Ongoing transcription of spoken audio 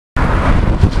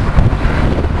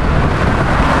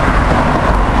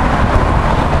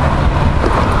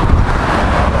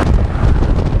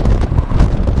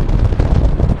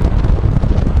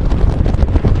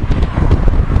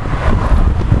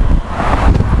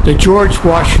The George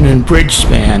Washington Bridge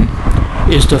span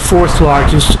is the fourth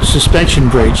largest suspension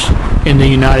bridge in the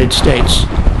United States.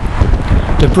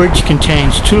 The bridge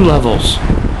contains two levels,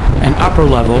 an upper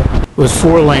level with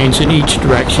 4 lanes in each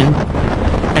direction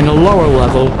and a lower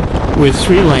level with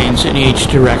 3 lanes in each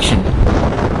direction,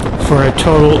 for a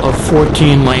total of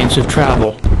 14 lanes of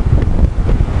travel.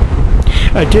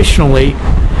 Additionally,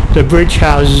 the bridge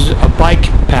houses a bike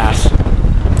path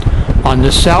on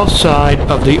the south side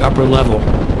of the upper level.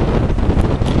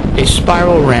 A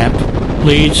spiral ramp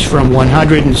leads from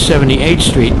 178th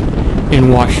Street in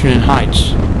Washington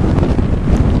Heights.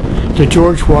 The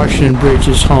George Washington Bridge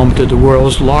is home to the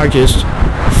world's largest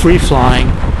free-flying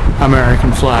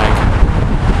American flag.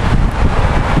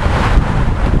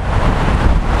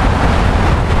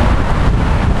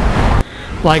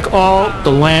 Like all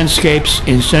the landscapes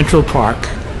in Central Park,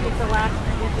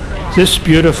 this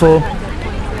beautiful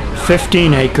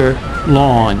 15-acre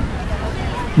lawn,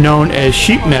 known as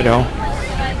Sheep Meadow,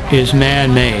 is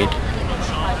man-made.